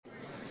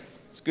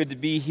It's good to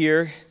be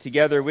here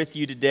together with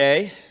you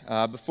today.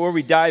 Before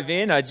we dive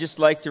in, I'd just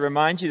like to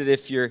remind you that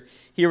if you're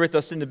here with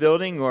us in the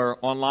building or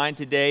online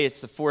today,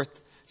 it's the fourth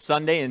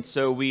Sunday, and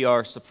so we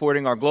are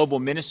supporting our global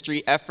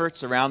ministry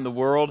efforts around the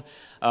world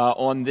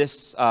on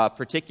this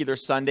particular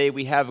Sunday.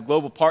 We have a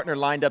global partner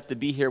lined up to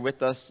be here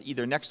with us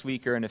either next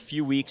week or in a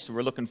few weeks.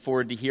 We're looking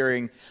forward to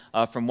hearing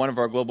from one of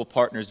our global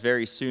partners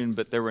very soon,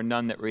 but there were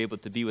none that were able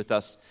to be with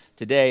us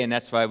today, and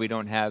that's why we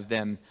don't have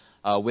them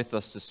with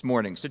us this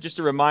morning. So just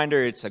a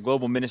reminder, it's a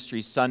Global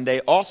Ministry Sunday.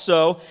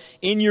 Also,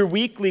 in your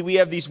weekly, we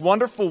have these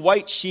wonderful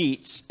white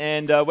sheets,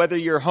 and whether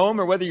you're home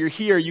or whether you're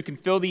here, you can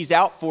fill these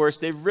out for us.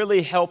 They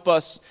really help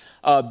us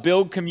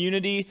build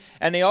community,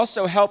 and they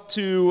also help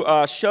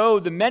to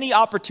show the many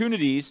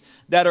opportunities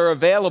that are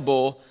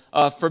available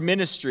for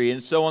ministry.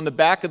 And so on the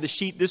back of the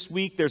sheet this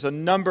week, there's a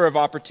number of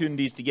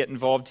opportunities to get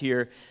involved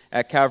here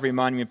at Calvary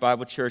Monument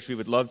Bible Church. We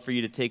would love for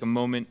you to take a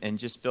moment and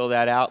just fill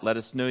that out. Let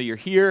us know you're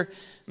here,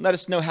 and let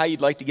us know how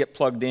you'd like to get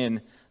plugged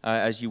in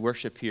as you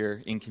worship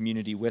here in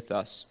community with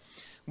us.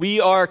 We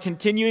are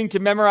continuing to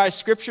memorize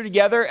Scripture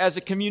together as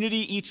a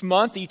community each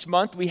month. Each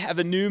month we have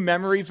a new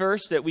memory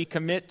verse that we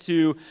commit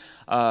to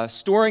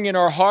storing in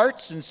our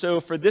hearts. And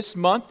so for this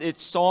month,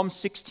 it's Psalm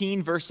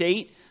 16, verse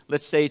 8.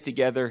 Let's say it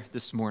together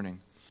this morning.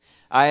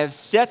 I have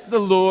set the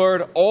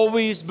Lord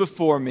always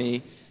before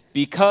me.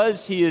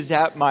 Because he is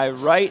at my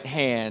right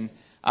hand,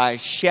 I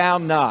shall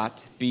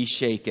not be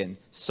shaken.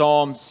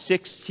 Psalm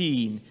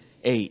 16,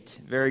 8.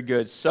 Very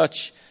good.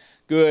 Such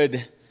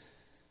good,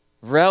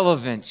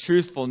 relevant,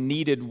 truthful,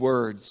 needed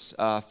words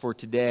for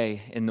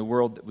today in the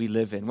world that we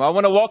live in. Well, I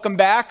want to welcome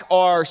back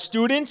our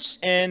students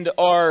and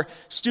our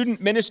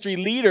student ministry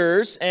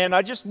leaders. And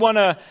I just want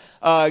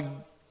to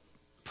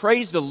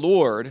praise the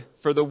Lord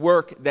for the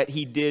work that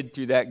he did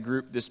through that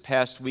group this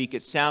past week.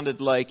 It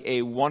sounded like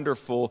a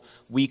wonderful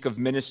week of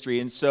ministry.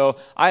 And so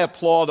I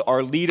applaud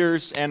our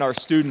leaders and our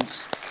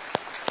students.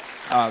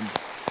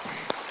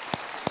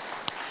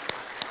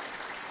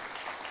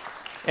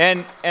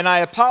 And I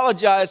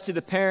apologize to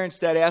the parents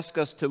that asked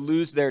us to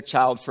lose their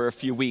child for a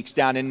few weeks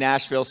down in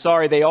Nashville.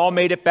 Sorry, they all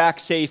made it back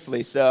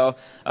safely. So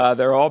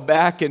they're all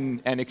back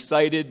and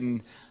excited,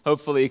 and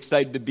hopefully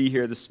excited to be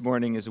here this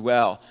morning as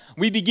well.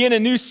 We begin a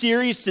new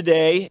series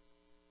today,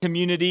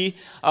 community,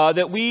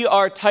 that we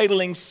are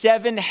titling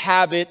 7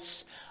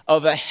 Habits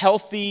of a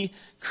Healthy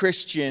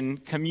Christian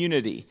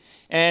Community.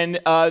 And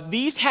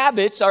these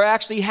habits are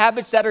actually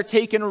habits that are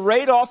taken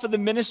right off of the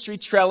ministry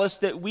trellis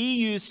that we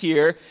use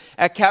here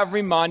at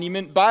Calvary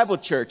Monument Bible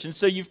Church. And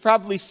so you've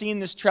probably seen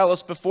this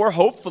trellis before.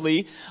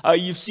 Hopefully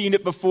you've seen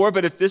it before,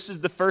 but if this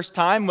is the first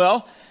time,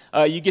 well,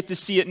 you get to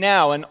see it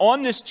now. And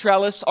on this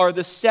trellis are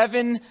the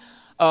 7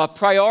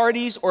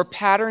 priorities or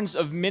patterns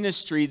of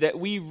ministry that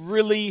we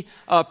really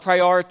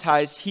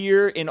prioritize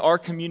here in our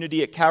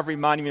community at Calvary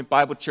Monument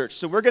Bible Church.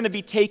 So we're going to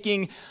be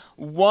taking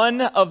one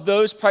of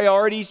those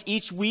priorities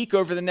each week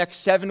over the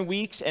next 7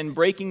 weeks and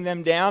breaking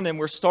them down. And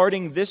we're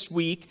starting this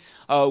week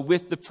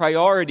with the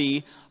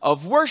priority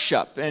of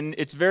worship. And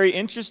it's very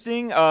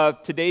interesting.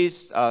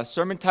 Today's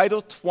sermon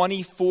title,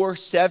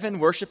 24/7,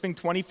 worshiping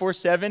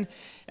 24/7.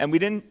 And we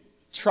didn't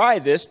try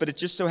this, but it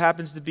just so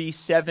happens to be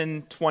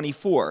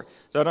 7:24.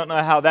 So I don't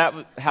know how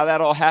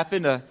that all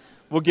happened.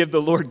 We'll give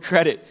the Lord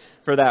credit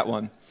for that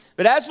one.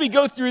 But as we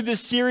go through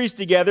this series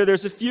together,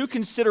 there's a few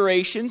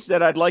considerations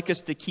that I'd like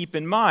us to keep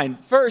in mind.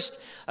 First,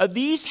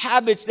 these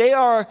habits, they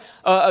are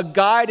a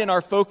guide and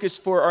our focus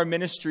for our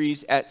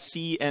ministries at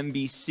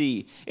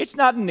CMBC. It's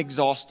not an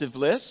exhaustive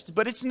list,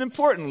 but it's an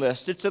important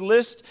list. It's a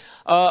list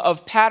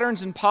of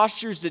patterns and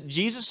postures that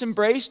Jesus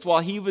embraced while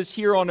he was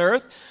here on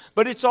earth.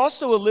 But it's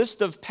also a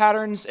list of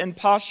patterns and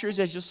postures,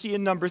 as you'll see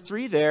in number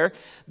 3 there,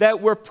 that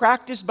were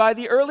practiced by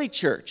the early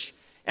church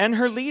and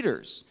her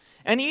leaders.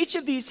 And each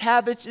of these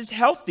habits is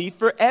healthy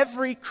for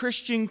every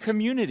Christian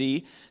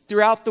community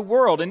throughout the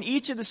world. And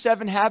each of the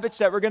 7 habits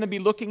that we're going to be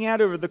looking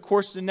at over the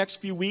course of the next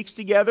few weeks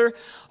together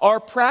are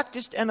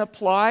practiced and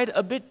applied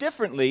a bit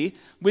differently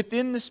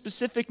within the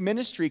specific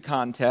ministry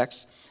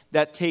contexts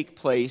that take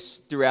place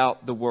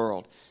throughout the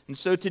world. And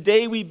so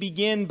today we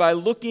begin by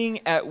looking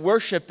at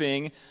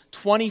worshiping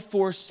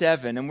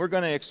 24/7, and we're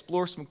going to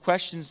explore some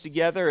questions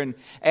together and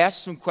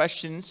ask some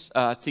questions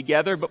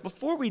together. But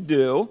before we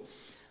do,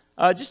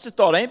 just a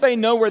thought. Anybody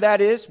know where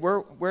that is?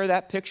 Where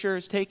that picture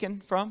is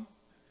taken from?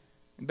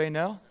 Anybody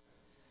know?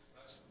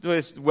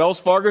 It's Wells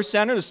Fargo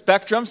Center, the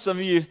Spectrum. Some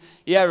of you,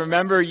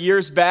 remember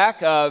years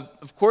back.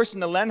 Of course,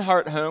 in the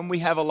Lenhart home, we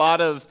have a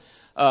lot of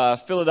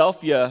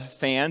Philadelphia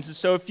fans. And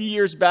so a few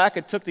years back, I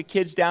took the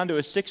kids down to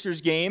a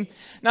Sixers game.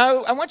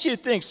 Now, I want you to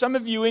think, some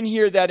of you in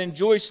here that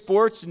enjoy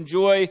sports,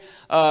 enjoy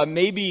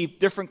maybe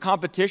different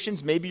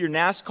competitions, maybe you're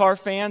NASCAR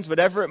fans,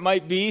 whatever it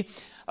might be.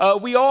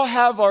 We all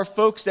have our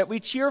folks that we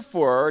cheer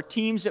for, our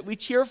teams that we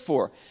cheer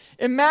for.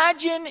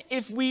 Imagine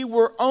if we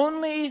were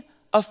only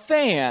a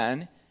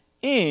fan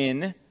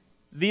in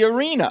the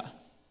arena.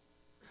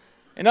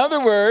 In other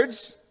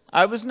words,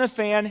 I wasn't a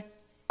fan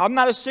I'm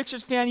not a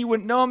Sixers fan. You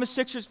wouldn't know I'm a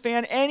Sixers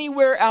fan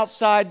anywhere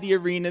outside the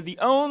arena. The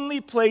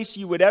only place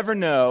you would ever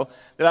know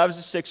that I was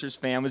a Sixers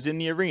fan was in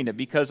the arena,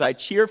 because I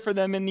cheer for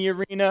them in the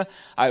arena.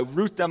 I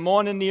root them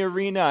on in the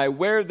arena. I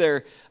wear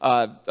their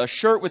a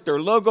shirt with their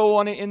logo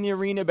on it in the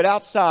arena. But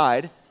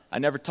outside, I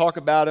never talk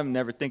about them,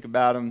 never think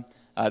about them.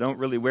 I don't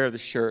really wear the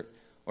shirt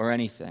or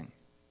anything.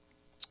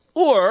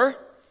 Or,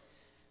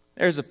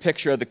 there's a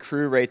picture of the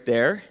crew right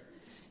there.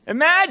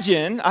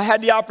 Imagine, I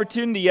had the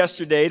opportunity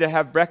yesterday to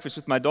have breakfast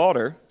with my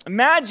daughter.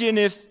 Imagine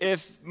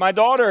if my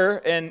daughter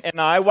and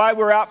I, while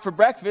we were out for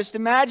breakfast,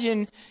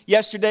 imagine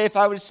yesterday if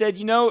I would have said,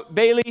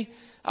 Bailey,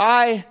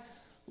 I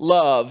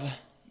love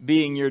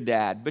being your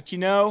dad. But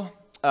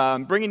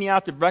I'm bringing you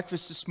out to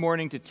breakfast this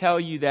morning to tell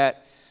you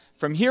that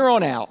from here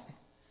on out,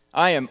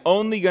 I am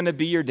only going to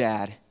be your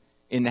dad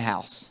in the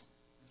house.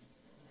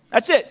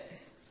 That's it.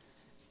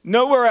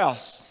 Nowhere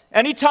else.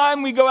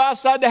 Anytime we go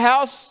outside the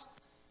house,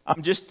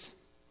 I'm just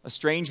a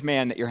strange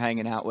man that you're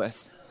hanging out with.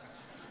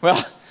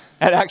 Well,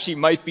 that actually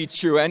might be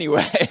true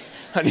anyway,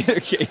 on either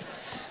case.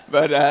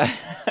 But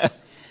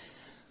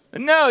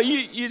no,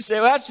 you'd say,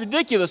 well, that's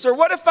ridiculous. Or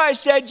what if I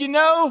said,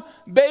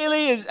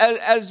 Bailey,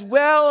 as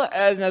well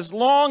and as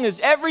long as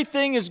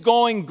everything is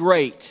going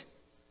great,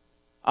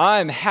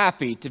 I'm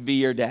happy to be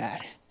your dad.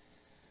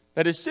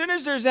 But as soon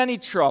as there's any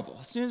trouble,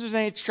 as soon as there's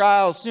any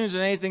trial, as soon as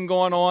there's anything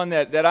going on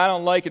that I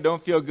don't like or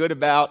don't feel good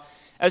about,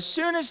 as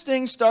soon as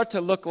things start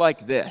to look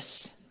like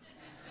this,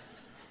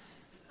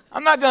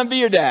 I'm not going to be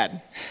your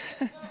dad.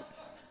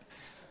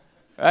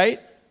 Right?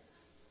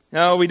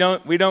 No, we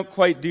don't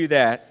quite do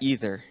that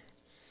either.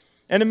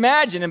 And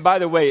imagine, and by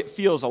the way, it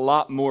feels a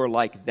lot more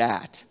like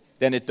that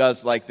than it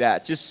does like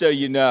that, just so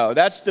you know.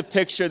 That's the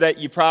picture that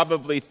you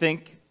probably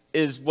think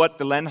is what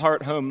the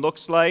Lenhart home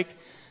looks like.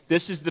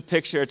 This is the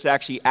picture, it's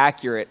actually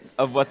accurate,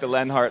 of what the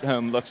Lenhart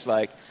home looks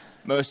like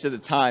most of the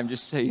time,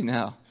 just so you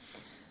know.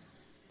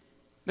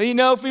 But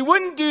if we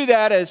wouldn't do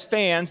that as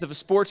fans of a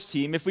sports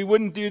team, if we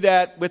wouldn't do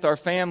that with our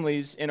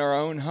families in our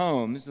own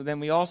homes, then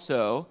we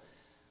also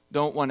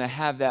don't want to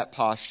have that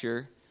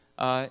posture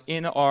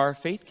in our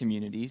faith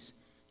communities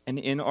and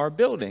in our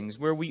buildings,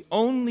 where we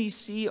only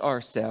see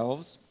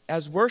ourselves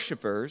as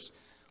worshipers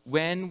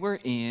when we're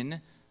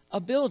in a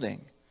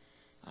building.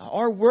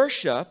 Our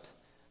worship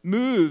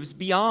moves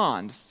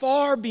beyond,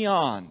 far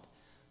beyond,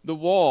 the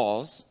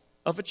walls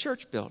of a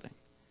church building.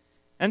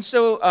 And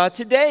so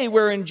today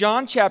we're in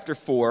John chapter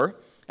 4,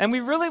 and we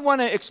really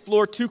want to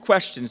explore two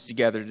questions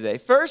together today.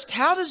 First,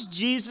 how does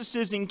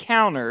Jesus'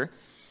 encounter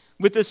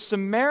with a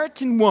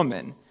Samaritan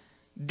woman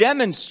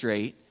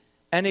demonstrate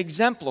and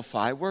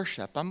exemplify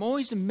worship? I'm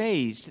always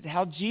amazed at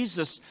how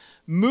Jesus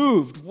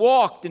moved,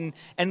 walked,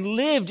 and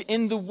lived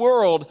in the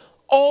world,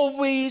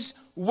 always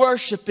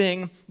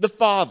worshiping the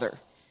Father.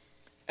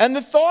 And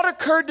the thought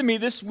occurred to me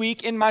this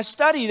week in my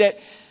study that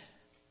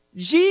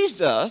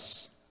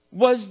Jesus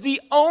was the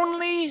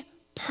only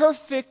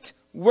perfect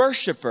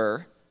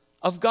worshiper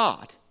of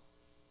God.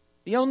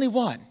 The only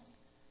one.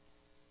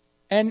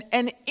 And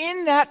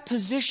in that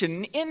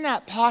position, in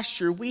that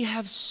posture, we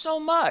have so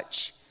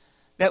much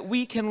that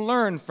we can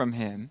learn from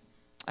him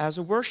as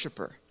a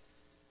worshiper.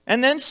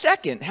 And then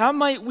second, how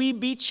might we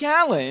be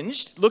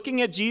challenged,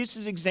 looking at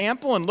Jesus'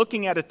 example and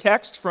looking at a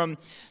text from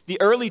the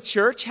early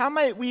church, how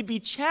might we be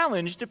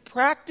challenged to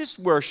practice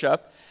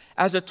worship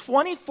as a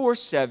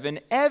 24/7,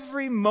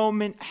 every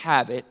moment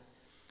habit,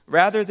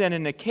 rather than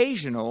an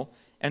occasional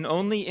and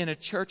only in a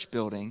church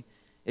building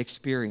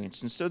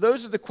experience? And so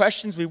those are the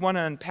questions we want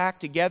to unpack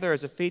together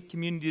as a faith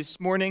community this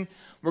morning.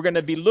 We're going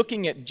to be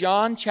looking at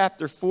John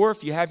chapter 4.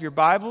 If you have your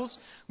Bibles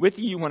with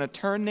you, you want to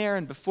turn there.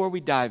 And before we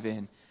dive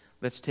in,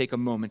 let's take a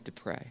moment to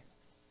pray.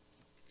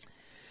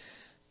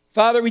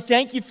 Father, we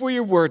thank you for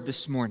your word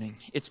this morning.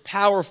 It's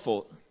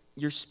powerful.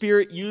 Your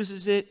Spirit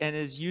uses it and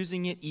is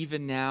using it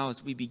even now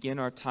as we begin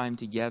our time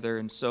together.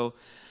 And so,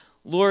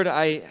 Lord,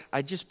 I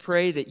just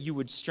pray that you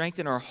would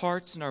strengthen our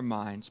hearts and our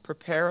minds,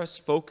 prepare us,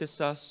 focus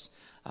us,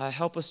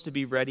 help us to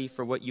be ready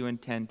for what you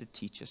intend to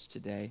teach us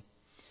today.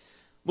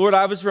 Lord,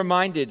 I was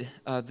reminded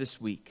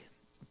this week,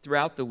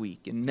 throughout the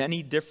week, in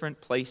many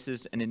different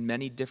places and in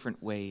many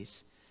different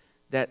ways,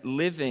 that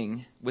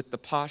living with the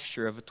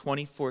posture of a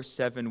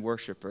 24/7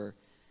 worshiper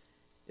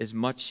is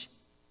much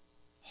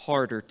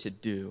harder to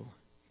do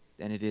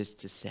than it is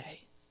to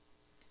say.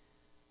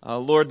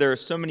 Lord, there are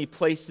so many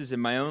places in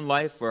my own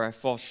life where I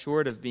fall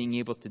short of being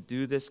able to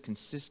do this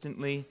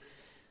consistently.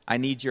 I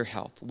need your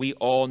help. We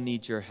all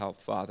need your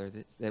help, Father,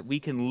 that we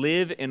can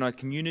live in our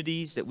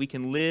communities, that we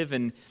can live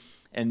and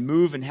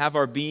move and have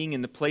our being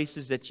in the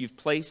places that you've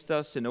placed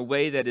us in a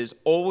way that is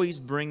always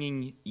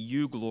bringing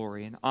you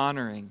glory and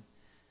honoring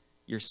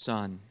your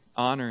Son,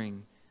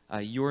 honoring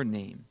your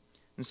name.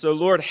 And so,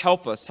 Lord,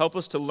 help us. Help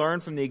us to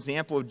learn from the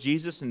example of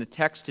Jesus in the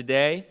text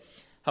today.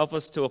 Help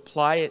us to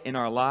apply it in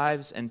our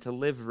lives and to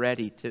live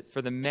ready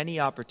for the many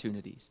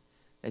opportunities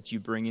that you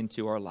bring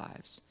into our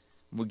lives.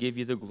 And we'll give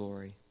you the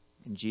glory.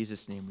 In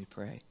Jesus' name we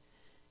pray.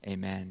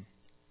 Amen.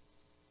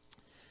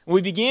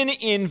 We begin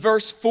in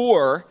verse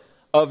 4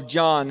 of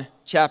John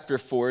chapter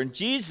 4, and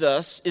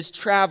Jesus is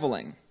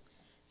traveling.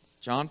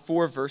 John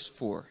 4, verse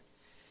 4.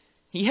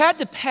 He had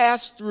to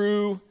pass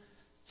through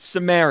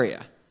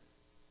Samaria.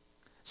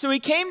 So he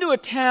came to a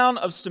town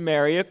of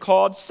Samaria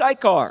called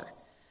Sychar,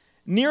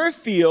 near a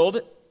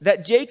field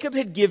that Jacob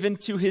had given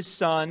to his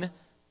son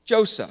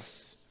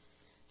Joseph.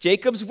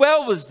 Jacob's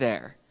well was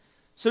there.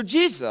 So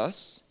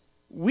Jesus,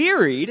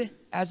 wearied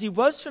as he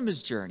was from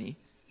his journey,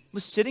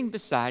 was sitting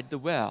beside the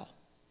well.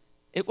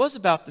 It was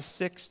about the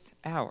 6th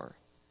hour.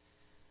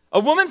 A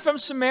woman from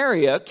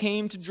Samaria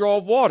came to draw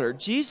water.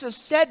 Jesus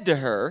said to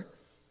her,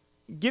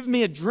 "Give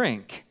me a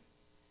drink."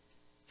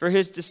 For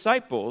his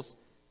disciples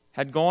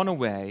had gone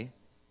away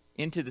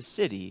into the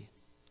city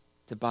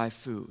to buy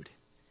food.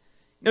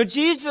 Now,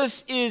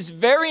 Jesus is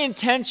very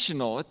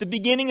intentional at the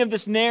beginning of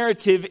this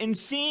narrative in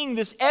seeing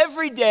this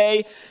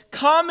everyday,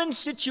 common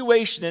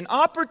situation, an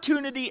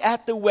opportunity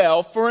at the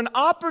well for an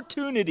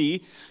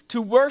opportunity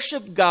to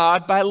worship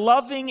God by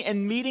loving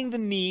and meeting the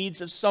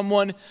needs of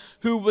someone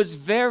who was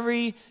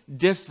very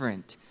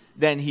different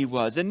than he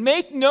was. And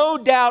make no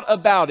doubt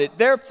about it,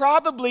 there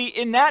probably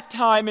in that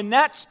time, in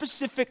that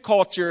specific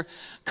culture,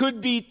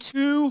 could be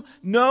two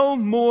no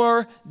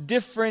more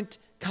different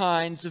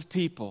kinds of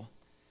people.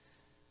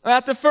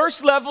 At the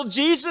first level,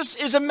 Jesus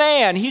is a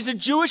man. He's a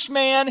Jewish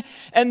man,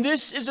 and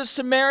this is a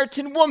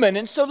Samaritan woman.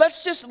 And so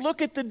let's just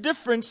look at the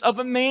difference of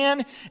a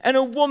man and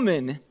a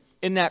woman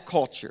in that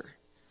culture.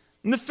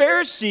 And the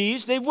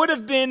Pharisees, they would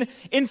have been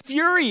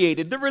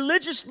infuriated. The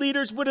religious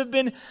leaders would have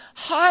been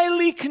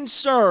highly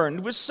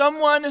concerned with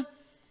someone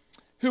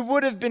who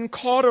would have been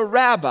called a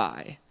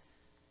rabbi,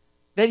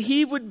 that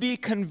he would be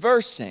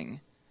conversing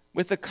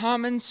with a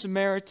common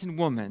Samaritan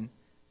woman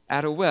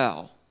at a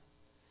well.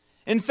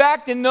 In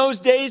fact, in those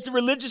days, the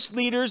religious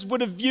leaders would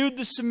have viewed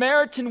the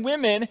Samaritan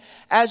women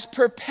as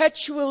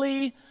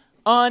perpetually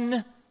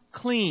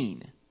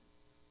unclean.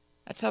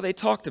 That's how they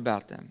talked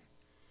about them.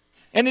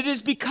 And it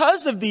is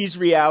because of these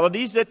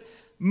realities that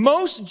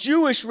most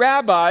Jewish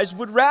rabbis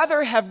would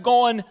rather have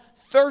gone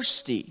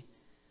thirsty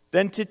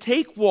than to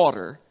take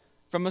water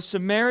from a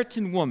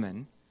Samaritan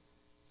woman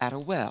at a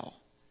well.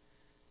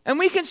 And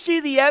we can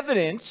see the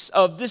evidence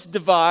of this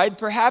divide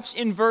perhaps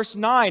in verse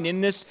 9,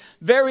 in this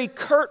very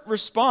curt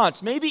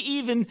response, maybe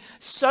even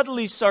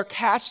subtly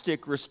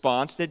sarcastic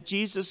response that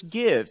Jesus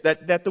gives,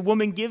 that the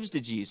woman gives to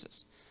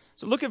Jesus.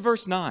 So look at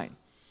verse 9.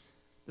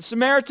 The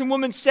Samaritan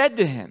woman said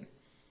to him,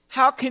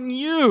 "How can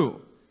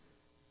you,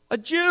 a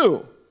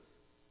Jew,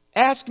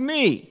 ask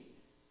me,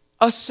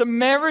 a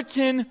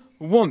Samaritan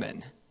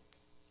woman,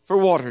 for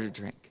water to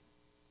drink?"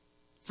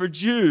 For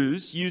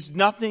Jews used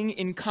nothing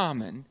in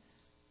common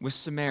with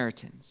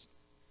Samaritans.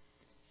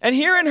 And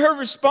here in her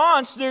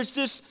response, there's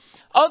this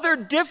other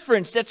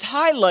difference that's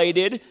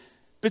highlighted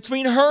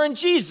between her and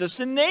Jesus,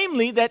 and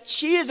namely that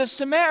she is a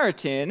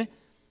Samaritan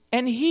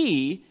and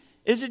he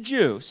is a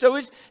Jew. So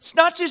it's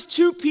not just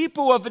two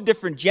people of a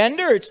different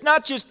gender. It's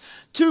not just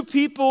two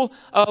people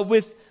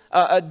with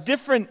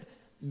different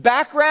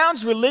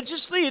backgrounds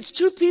religiously. It's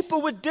two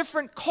people with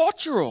different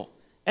cultural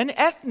and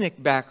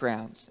ethnic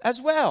backgrounds as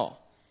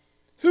well.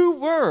 Who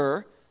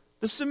were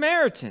the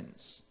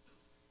Samaritans?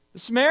 The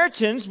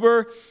Samaritans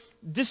were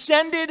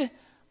descended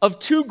of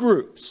two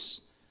groups.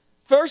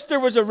 First,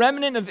 there was a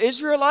remnant of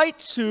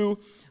Israelites who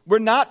were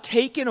not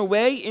taken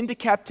away into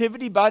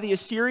captivity by the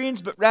Assyrians,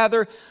 but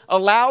rather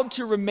allowed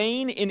to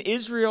remain in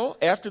Israel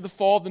after the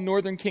fall of the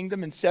northern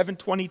kingdom in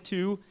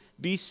 722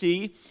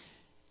 BC.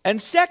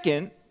 And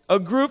second, a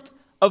group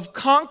of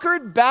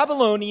conquered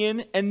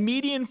Babylonian and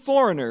Median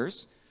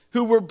foreigners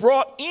who were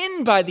brought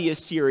in by the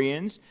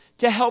Assyrians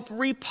to help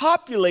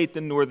repopulate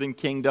the northern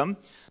kingdom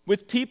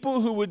with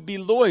people who would be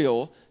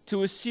loyal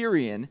to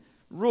Assyrian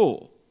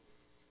rule.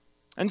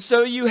 And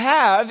so you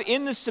have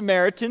in the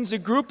Samaritans a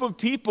group of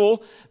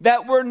people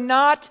that were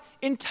not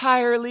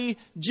entirely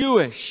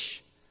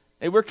Jewish.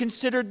 They were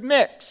considered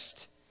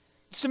mixed.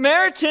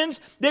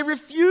 Samaritans, they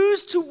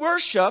refused to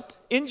worship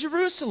in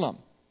Jerusalem.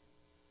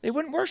 They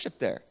wouldn't worship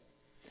there.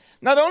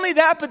 Not only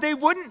that, but they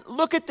wouldn't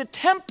look at the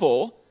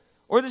temple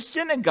or the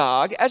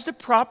synagogue as the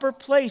proper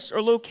place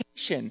or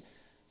location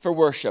for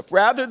worship.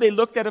 Rather, they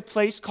looked at a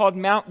place called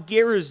Mount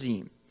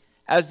Gerizim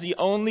as the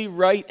only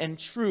right and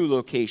true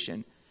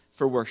location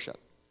for worship.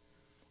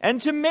 And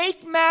to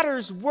make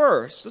matters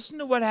worse, listen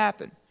to what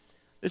happened.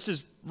 This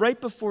is right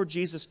before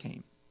Jesus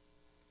came.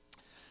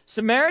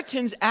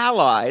 Samaritans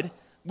allied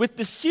with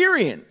the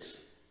Syrians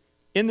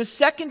in the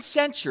 2nd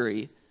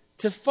century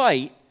to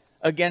fight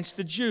against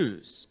the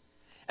Jews.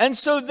 And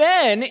so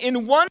then,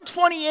 in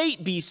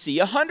 128 BC,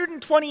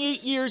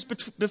 128 years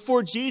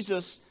before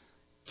Jesus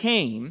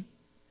came,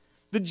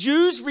 the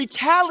Jews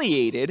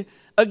retaliated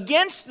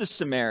against the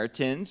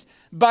Samaritans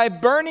by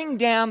burning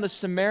down the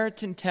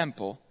Samaritan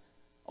temple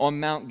on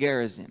Mount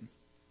Gerizim.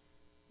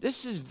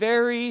 This is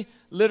very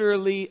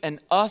literally an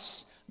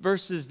us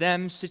versus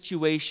them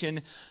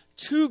situation.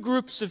 Two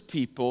groups of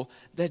people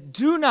that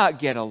do not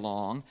get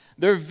along.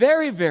 They're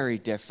very, very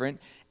different,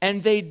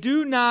 and they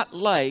do not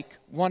like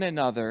one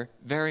another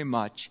very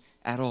much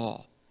at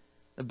all.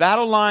 The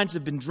battle lines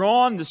have been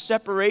drawn, the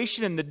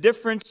separation and the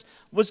difference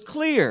was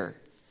clear.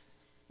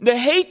 The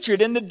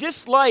hatred and the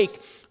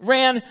dislike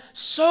ran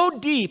so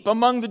deep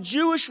among the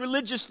Jewish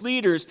religious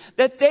leaders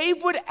that they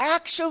would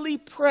actually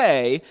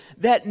pray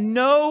that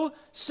no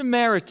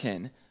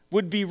Samaritan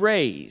would be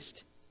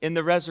raised in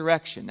the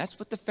resurrection. That's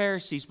what the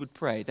Pharisees would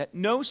pray, that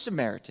no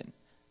Samaritan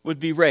would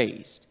be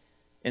raised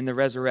in the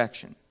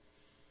resurrection.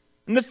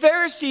 And the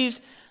Pharisees,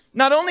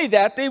 not only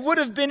that, they would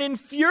have been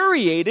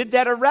infuriated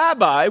that a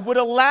rabbi would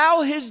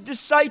allow his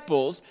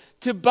disciples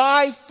to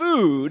buy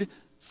food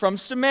from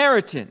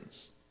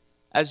Samaritans,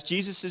 as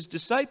Jesus'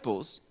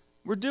 disciples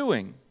were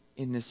doing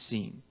in this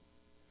scene.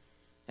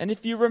 And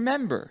if you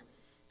remember,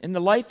 in the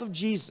life of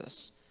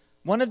Jesus,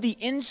 one of the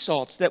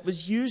insults that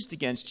was used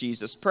against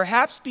Jesus,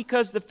 perhaps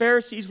because the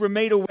Pharisees were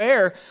made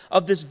aware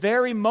of this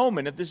very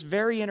moment, of this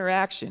very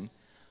interaction,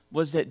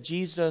 was that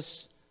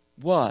Jesus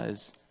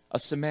was a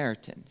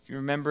Samaritan. If you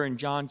remember in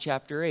John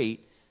chapter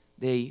 8,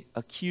 they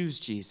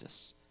accused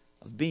Jesus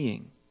of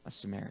being a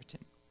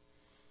Samaritan.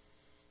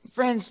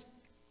 Friends,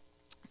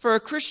 for a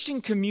Christian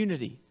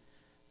community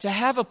to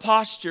have a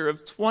posture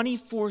of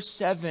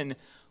 24/7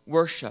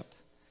 worship,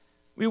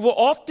 we will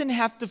often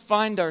have to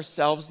find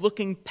ourselves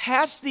looking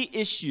past the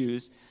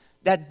issues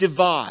that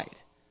divide.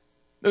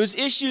 Those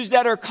issues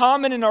that are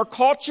common in our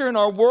culture, in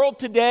our world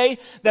today,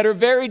 that are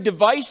very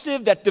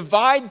divisive, that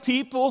divide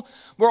people.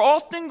 We're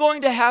often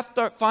going to have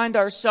to find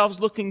ourselves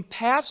looking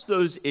past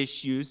those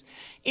issues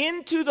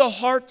into the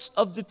hearts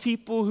of the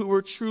people who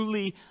are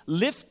truly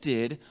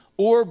lifted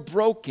or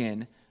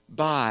broken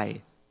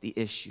by the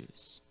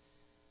issues.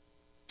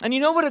 And you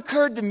know what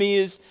occurred to me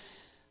is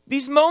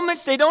these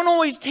moments, they don't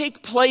always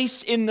take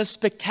place in the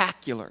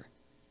spectacular.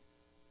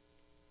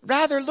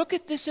 Rather, look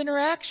at this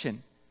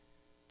interaction.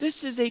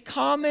 This is a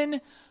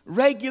common,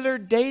 regular,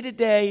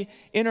 day-to-day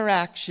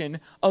interaction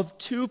of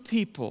two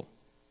people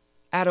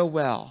at a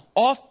well.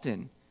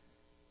 Often,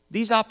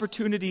 these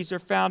opportunities are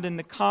found in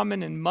the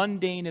common and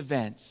mundane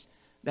events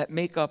that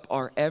make up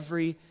our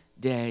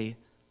everyday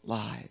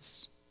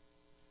lives.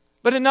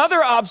 But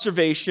another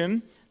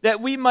observation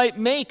that we might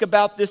make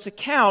about this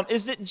account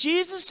is that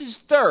Jesus'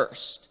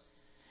 thirst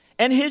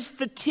and his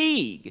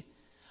fatigue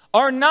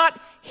are not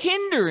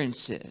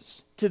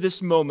hindrances to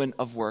this moment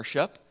of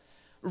worship.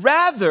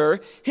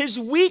 Rather, his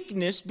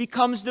weakness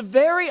becomes the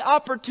very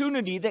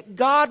opportunity that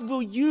God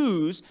will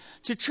use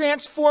to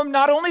transform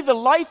not only the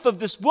life of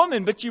this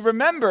woman, but you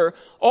remember,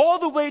 all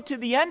the way to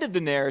the end of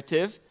the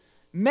narrative,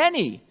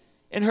 many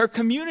in her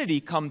community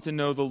come to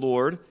know the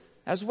Lord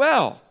as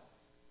well.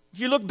 If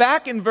you look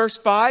back in verse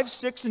 5,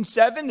 6, and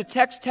 7, the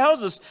text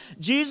tells us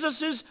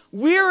Jesus is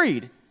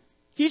wearied.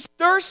 He's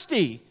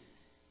thirsty.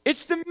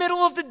 It's the middle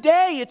of the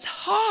day. It's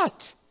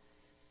hot.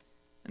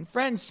 And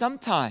friends,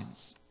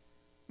 sometimes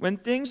when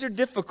things are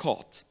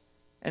difficult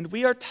and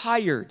we are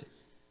tired,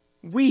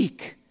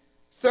 weak,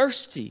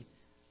 thirsty,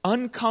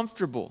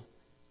 uncomfortable,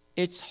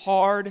 it's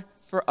hard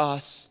for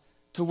us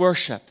to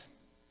worship.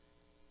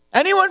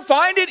 Anyone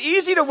find it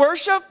easy to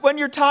worship when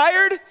you're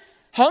tired,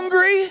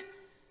 hungry,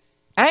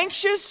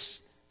 anxious,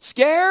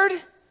 scared?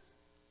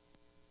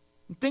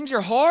 And things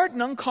are hard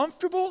and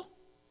uncomfortable?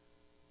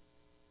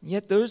 And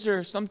yet those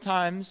are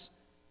sometimes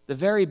the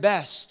very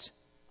best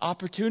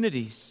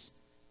opportunities.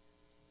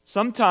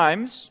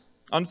 Sometimes,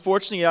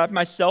 unfortunately, I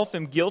myself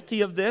am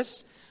guilty of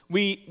this.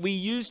 We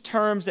use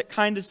terms that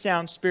kind of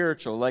sound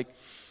spiritual, like,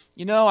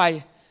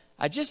 I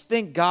just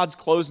think God's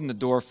closing the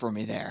door for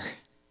me there.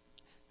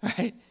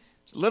 Right?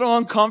 It's a little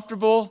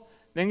uncomfortable.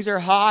 Things are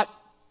hot,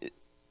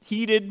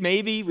 heated,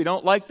 maybe. We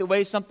don't like the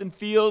way something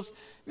feels.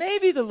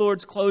 Maybe the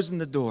Lord's closing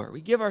the door.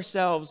 We give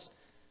ourselves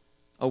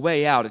a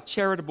way out, a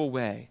charitable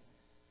way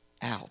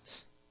out.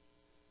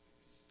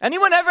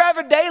 Anyone ever have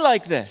a day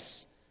like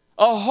this?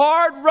 A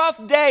hard,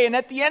 rough day, and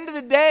at the end of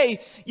the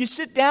day, you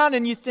sit down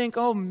and you think,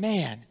 oh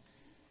man,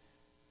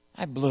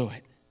 I blew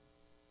it.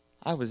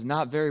 I was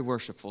not very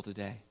worshipful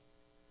today.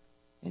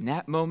 In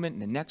that moment, in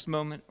the next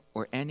moment,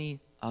 or any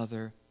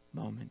other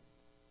moment.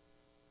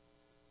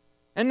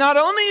 And not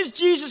only is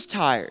Jesus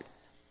tired,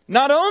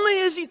 not only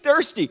is he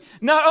thirsty,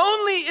 not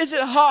only is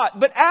it hot,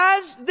 but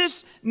as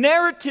this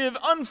narrative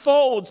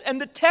unfolds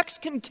and the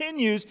text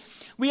continues,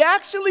 we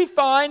actually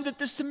find that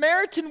the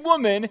Samaritan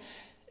woman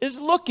is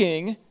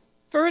looking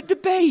for a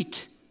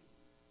debate.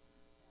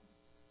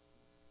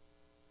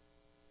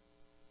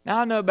 Now, I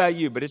don't know about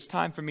you, but it's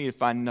time for me to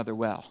find another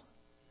well.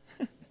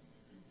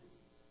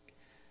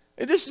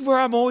 This is where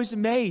I'm always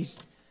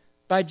amazed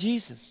by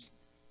Jesus.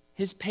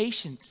 His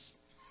patience,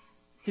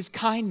 his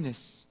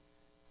kindness,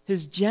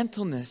 his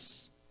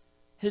gentleness,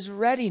 his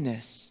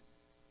readiness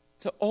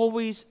to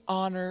always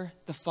honor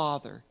the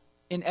Father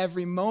in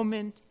every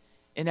moment,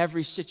 in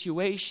every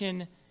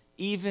situation,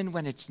 even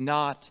when it's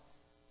not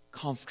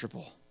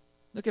comfortable.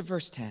 Look at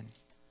verse 10.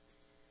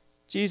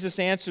 Jesus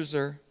answers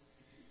her,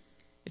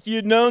 if you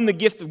had known the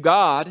gift of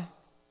God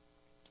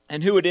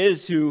and who it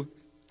is who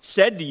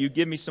said to you,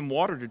 give me some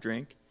water to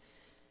drink,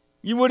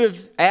 you would have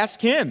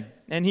asked him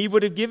and he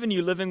would have given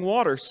you living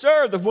water.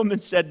 Sir, the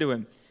woman said to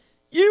him,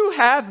 you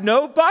have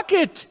no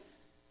bucket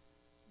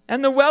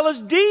and the well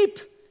is deep.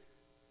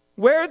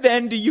 Where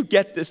then do you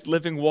get this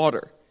living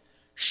water?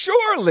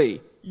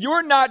 Surely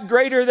you're not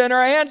greater than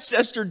our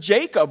ancestor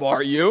Jacob,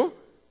 are you?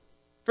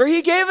 For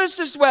he gave us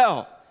this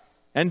well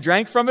and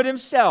drank from it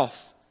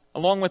himself,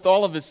 along with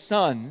all of his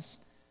sons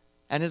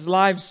and his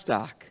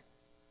livestock.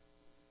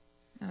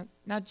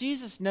 Now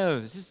Jesus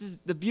knows. This is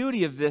the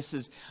beauty of this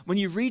is when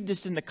you read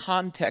this in the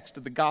context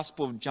of the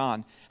Gospel of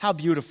John. How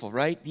beautiful,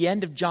 right? The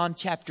end of John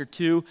chapter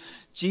 2,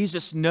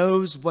 Jesus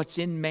knows what's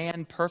in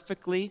man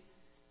perfectly.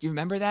 Do you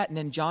remember that? And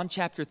then John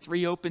chapter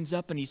 3 opens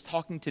up and he's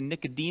talking to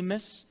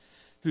Nicodemus,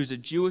 who's a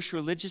Jewish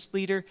religious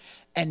leader.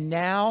 And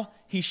now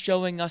he's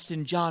showing us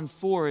in John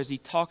 4 as he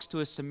talks to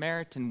a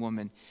Samaritan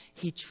woman,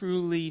 he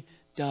truly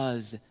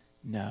does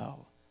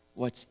know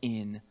what's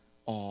in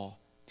all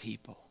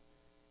people.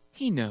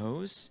 He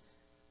knows.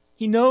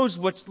 He knows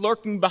what's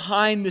lurking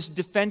behind this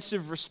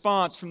defensive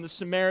response from the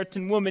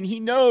Samaritan woman. He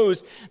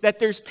knows that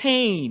there's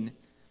pain,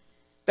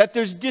 that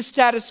there's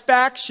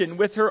dissatisfaction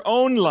with her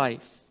own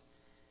life.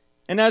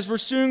 And as we're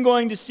soon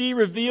going to see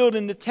revealed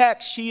in the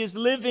text, she is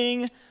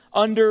living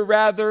under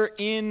rather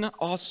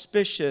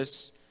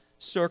inauspicious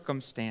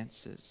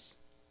circumstances.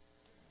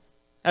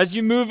 As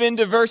you move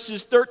into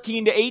verses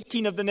 13 to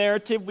 18 of the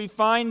narrative, we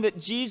find that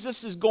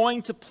Jesus is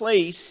going to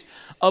place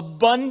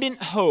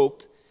abundant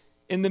hope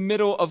in the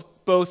middle of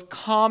both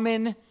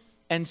common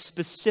and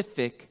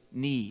specific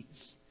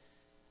needs.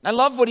 I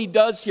love what he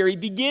does here. He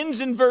begins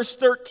in verse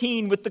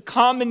 13with the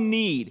common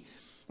need.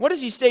 What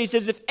does he say? He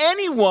says, if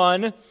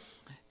anyone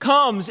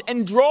comes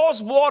and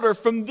draws water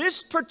from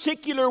this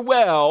particular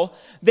well,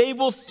 they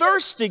will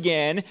thirst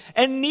again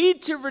and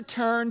need to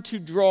return to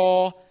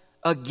draw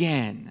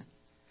again.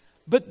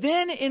 But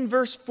then in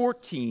verse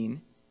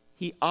 14,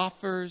 he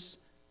offers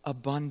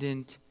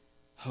abundant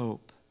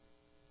hope.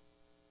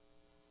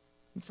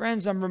 And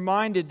friends, I'm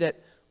reminded that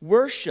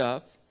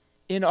worship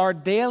in our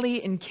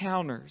daily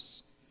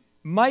encounters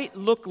might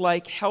look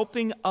like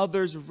helping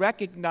others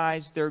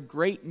recognize their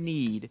great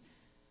need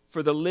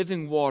for the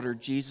living water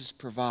Jesus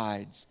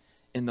provides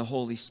in the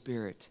Holy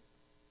Spirit.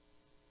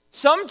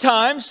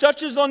 Sometimes,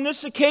 such as on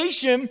this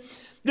occasion,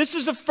 this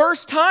is a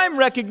first-time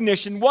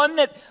recognition, one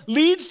that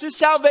leads to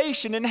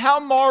salvation, and how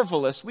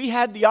marvelous. We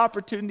had the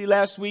opportunity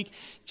last week,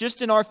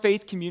 just in our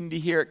faith community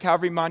here at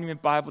Calvary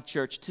Monument Bible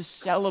Church, to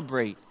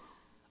celebrate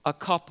a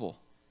couple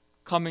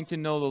coming to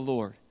know the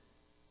Lord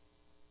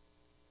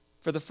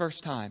for the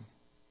first time.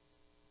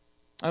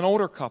 An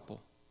older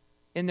couple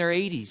in their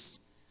 80s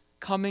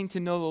coming to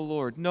know the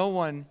Lord. No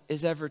one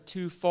is ever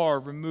too far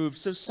removed.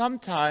 So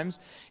sometimes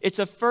it's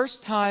a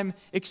first-time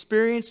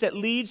experience that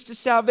leads to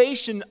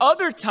salvation.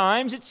 Other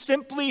times it's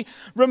simply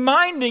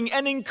reminding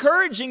and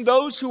encouraging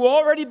those who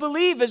already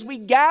believe as we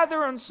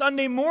gather on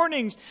Sunday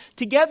mornings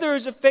together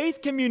as a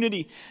faith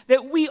community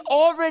that we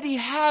already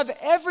have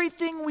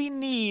everything we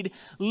need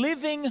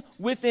living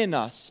within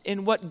us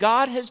in what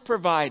God has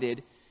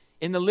provided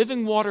in the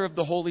living water of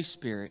the Holy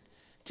Spirit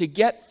to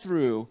get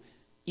through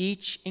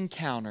each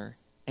encounter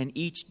and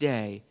each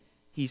day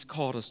He's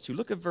called us to.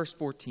 Look at verse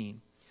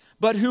 14.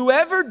 But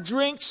whoever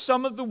drinks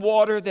some of the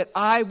water that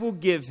I will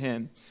give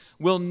him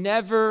will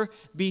never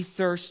be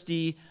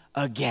thirsty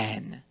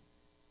again.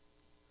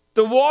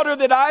 The water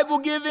that I will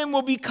give him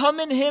will become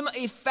in him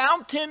a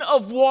fountain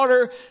of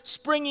water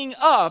springing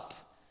up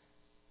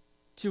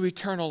to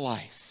eternal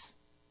life.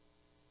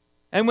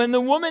 And when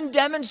the woman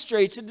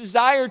demonstrates a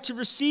desire to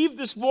receive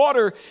this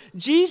water,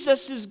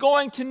 Jesus is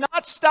going to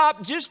not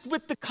stop just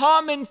with the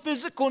common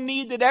physical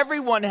need that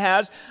everyone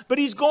has, but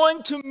He's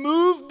going to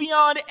move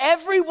beyond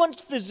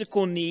everyone's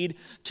physical need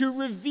to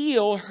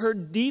reveal her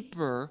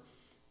deeper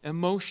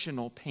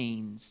emotional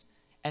pains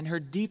and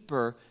her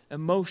deeper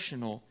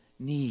emotional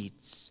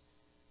needs.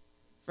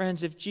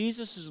 Friends, if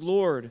Jesus is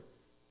Lord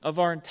of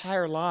our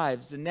entire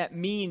lives, then that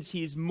means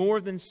He's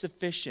more than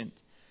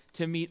sufficient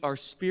to meet our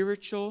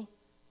spiritual,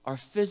 our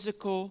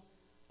physical,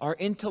 our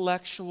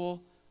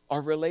intellectual,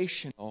 our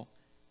relational,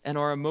 and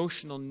our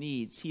emotional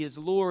needs. He is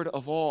Lord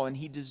of all, and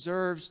He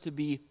deserves to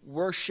be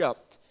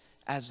worshiped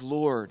as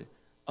Lord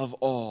of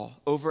all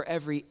over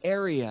every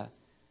area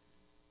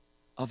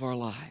of our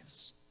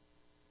lives.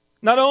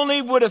 Not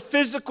only would a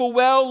physical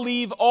well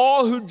leave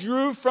all who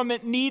drew from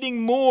it needing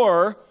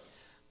more,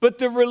 but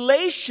the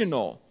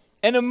relational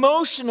and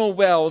emotional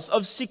wells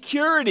of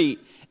security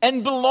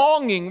and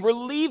belonging were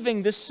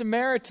leaving this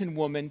Samaritan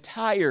woman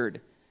tired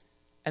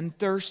and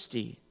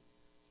thirsty.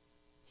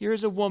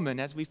 Here's a woman,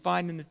 as we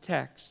find in the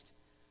text,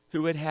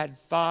 who had had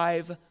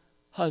 5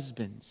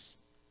 husbands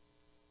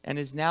and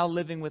is now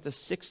living with a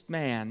 6th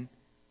man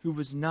who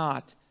was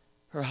not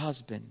her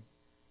husband.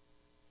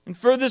 And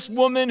for this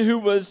woman who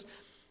was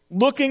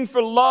looking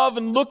for love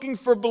and looking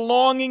for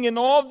belonging in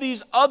all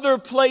these other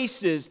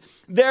places,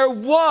 there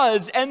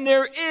was and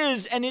there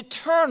is an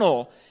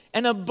eternal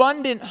and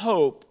abundant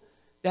hope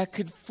that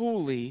could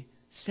fully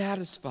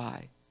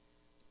satisfy.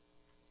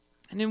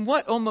 And in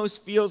what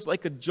almost feels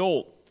like a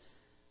jolt,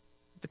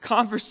 the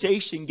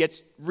conversation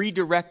gets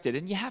redirected.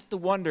 And you have to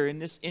wonder in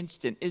this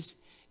instant, is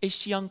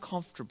she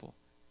uncomfortable?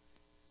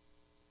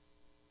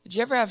 Did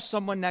you ever have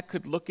someone that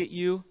could look at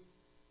you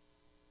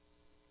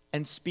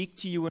and speak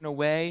to you in a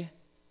way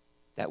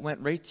that went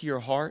right to your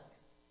heart?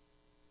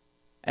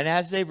 And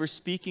as they were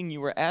speaking, you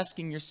were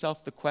asking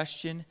yourself the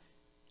question,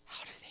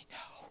 how do they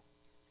know?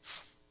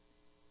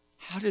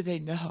 How do they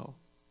know?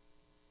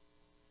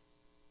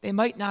 They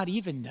might not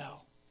even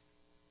know.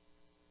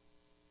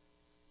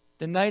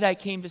 The night I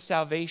came to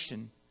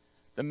salvation,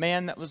 the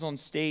man that was on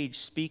stage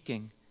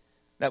speaking,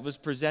 that was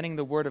presenting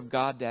the Word of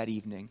God that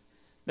evening,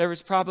 there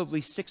was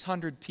probably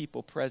 600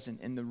 people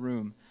present in the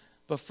room.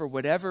 But for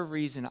whatever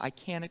reason, I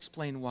can't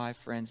explain why,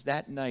 friends,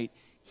 that night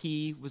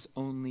he was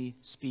only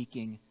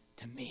speaking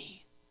to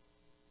me.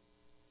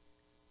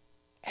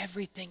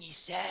 Everything he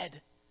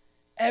said,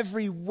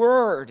 every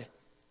word,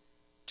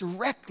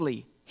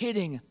 directly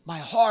hitting my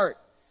heart,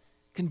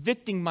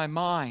 convicting my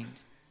mind.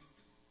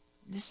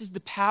 This is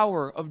the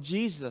power of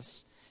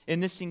Jesus in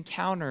this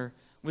encounter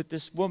with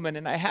this woman.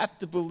 And I have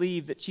to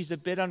believe that she's a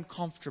bit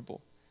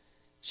uncomfortable.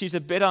 She's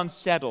a bit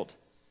unsettled.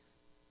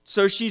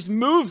 So she's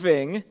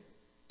moving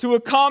to a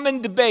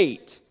common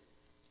debate.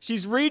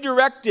 She's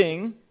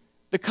redirecting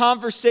the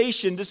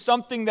conversation to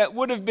something that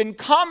would have been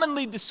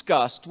commonly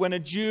discussed when a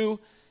Jew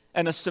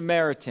and a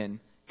Samaritan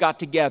got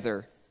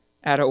together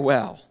at a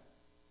well.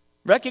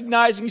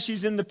 Recognizing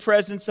she's in the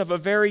presence of a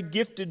very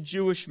gifted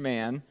Jewish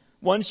man,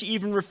 one she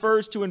even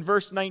refers to in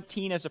verse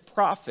 19 as a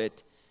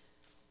prophet,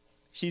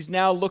 she's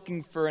now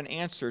looking for an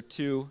answer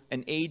to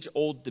an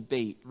age-old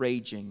debate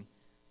raging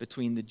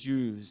between the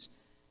Jews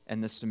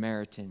and the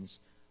Samaritans.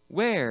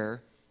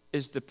 Where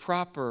is the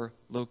proper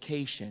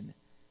location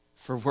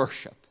for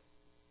worship?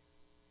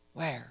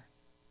 Where?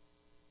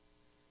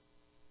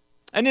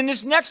 And in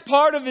this next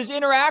part of his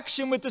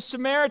interaction with the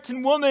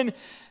Samaritan woman,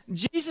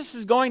 Jesus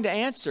is going to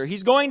answer.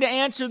 He's going to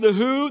answer the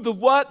who, the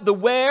what, the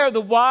where,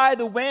 the why,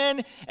 the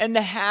when, and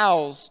the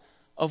hows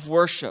of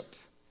worship.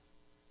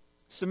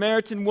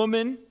 Samaritan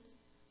woman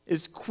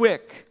is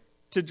quick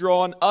to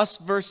draw an us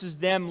versus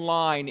them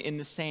line in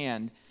the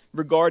sand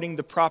regarding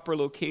the proper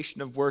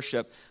location of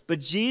worship. But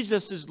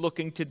Jesus is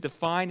looking to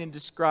define and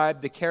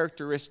describe the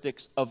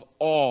characteristics of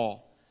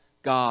all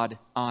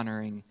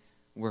God-honoring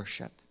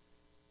worship.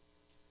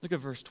 Look at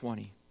verse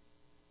 20.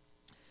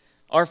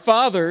 Our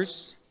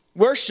fathers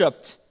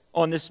worshipped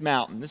on this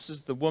mountain. This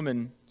is the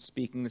woman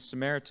speaking, the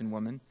Samaritan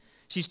woman.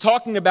 She's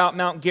talking about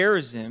Mount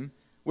Gerizim,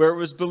 where it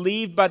was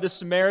believed by the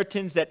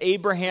Samaritans that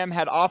Abraham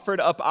had offered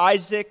up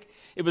Isaac.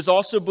 It was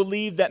also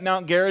believed that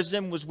Mount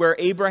Gerizim was where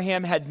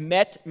Abraham had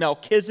met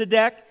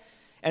Melchizedek,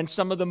 and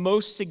some of the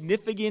most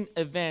significant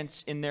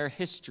events in their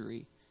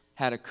history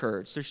had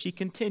occurred. So she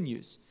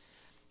continues.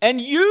 And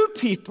you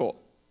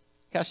people,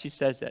 how she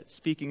says that,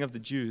 speaking of the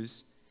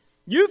Jews,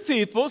 you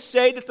people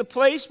say that the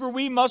place where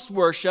we must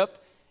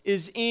worship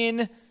is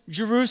in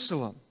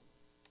Jerusalem.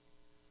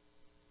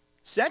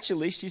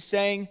 Essentially, she's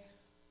saying,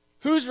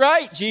 who's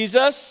right,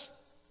 Jesus?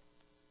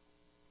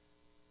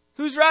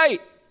 Who's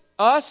right?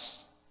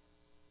 Us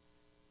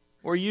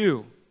or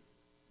you?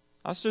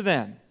 Us or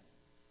them?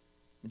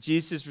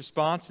 Jesus'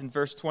 response in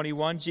verse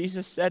 21,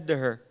 Jesus said to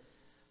her,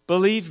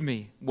 believe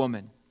me,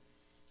 woman.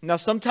 Now,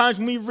 sometimes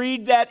when we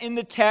read that in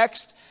the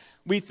text,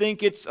 we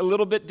think it's a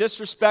little bit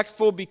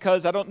disrespectful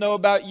because I don't know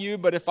about you,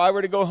 but if I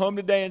were to go home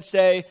today and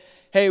say,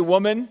 hey,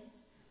 woman,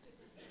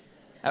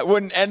 that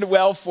wouldn't end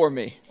well for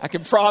me. I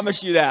can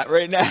promise you that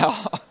right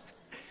now.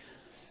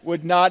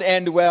 Would not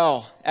end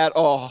well at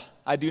all.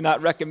 I do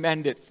not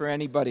recommend it for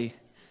anybody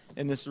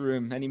in this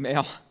room, any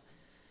male.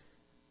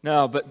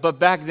 No, but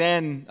back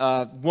then,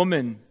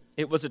 woman,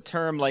 it was a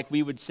term like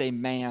we would say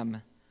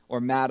ma'am or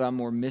madam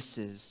or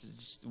Mrs.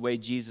 It's the way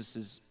Jesus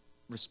is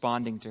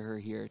responding to her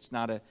here. It's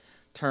not a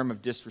term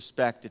of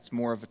disrespect. It's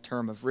more of a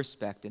term of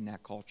respect in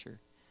that culture.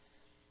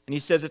 And he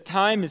says, a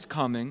time is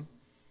coming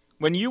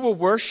when you will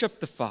worship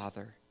the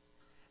Father,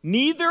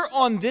 neither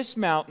on this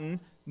mountain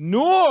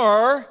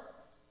nor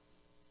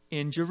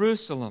in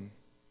Jerusalem.